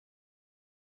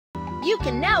You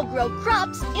can now grow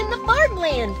crops in the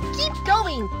farmland. Keep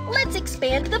going. Let's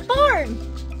expand the farm.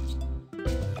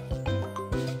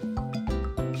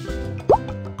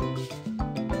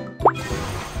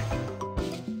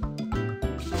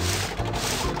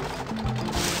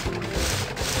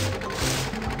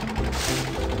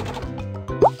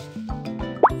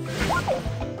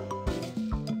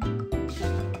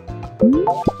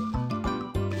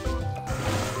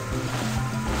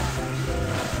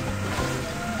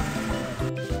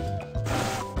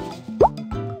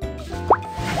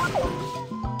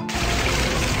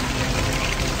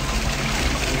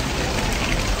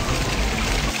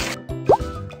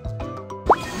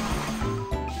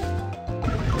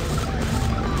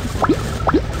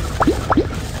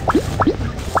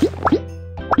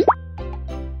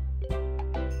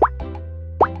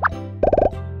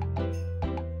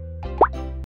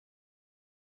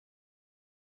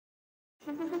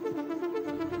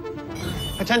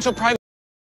 Potential private.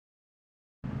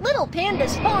 Little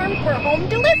Panda's farm for home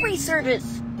delivery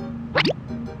service.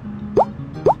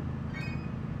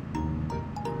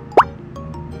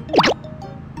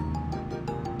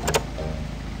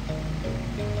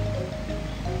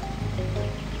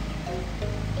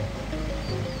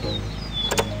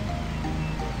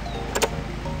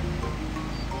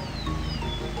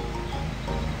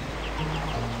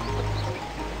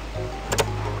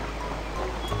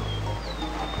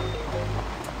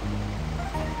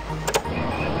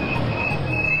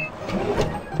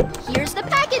 Here's the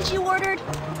package you ordered.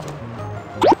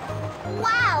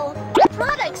 Wow, the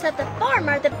products at the farm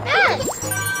are the best.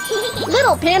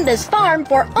 Little Panda's farm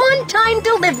for on-time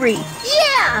delivery.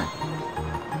 Yeah!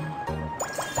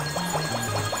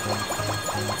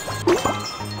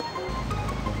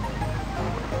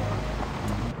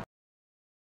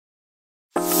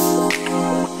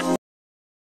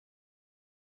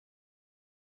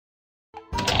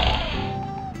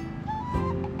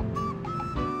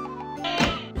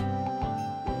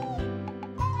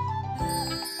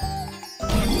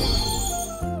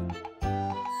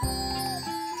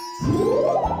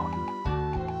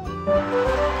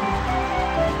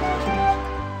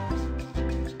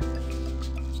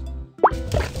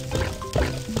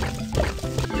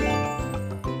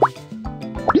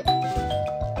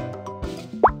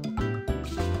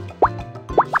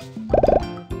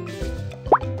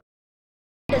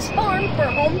 This farm for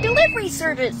home delivery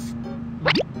service.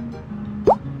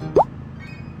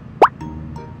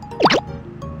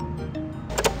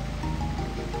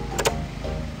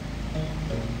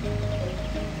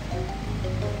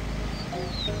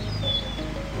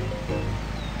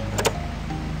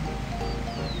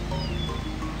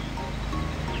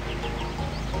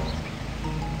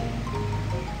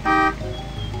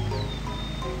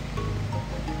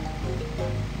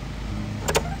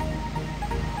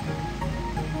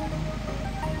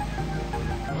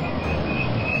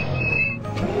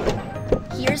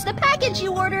 Here's the package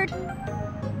you ordered.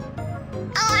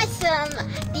 Awesome!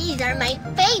 These are my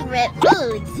favorite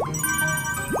foods.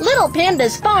 Little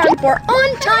Panda's farm for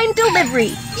on-time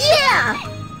delivery. Yeah!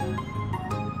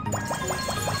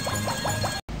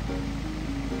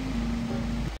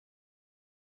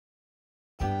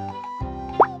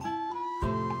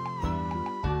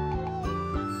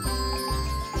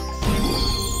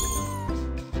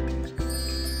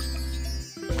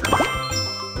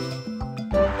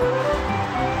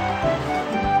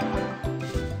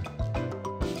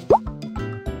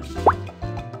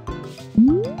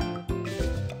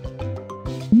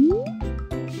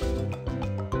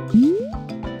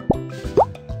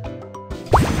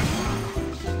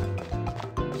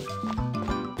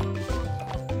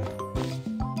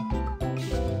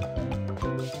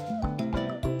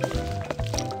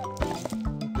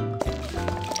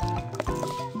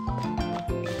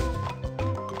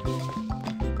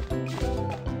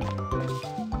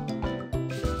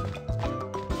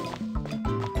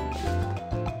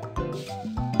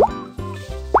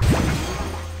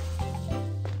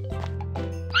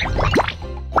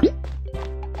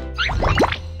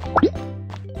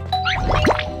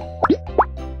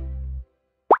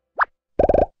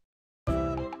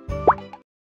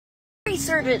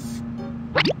 Service.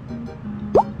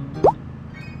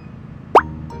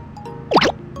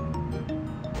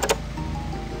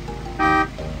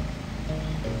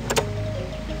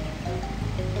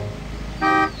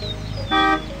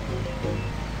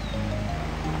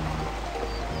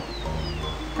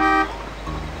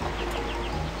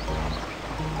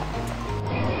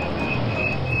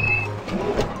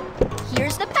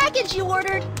 Here's the package you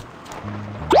ordered.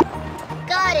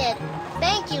 Got it.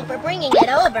 Thank you for bringing it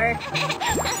over.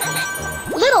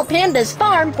 Little Panda's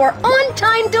farm for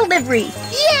on-time delivery.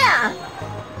 Yeah!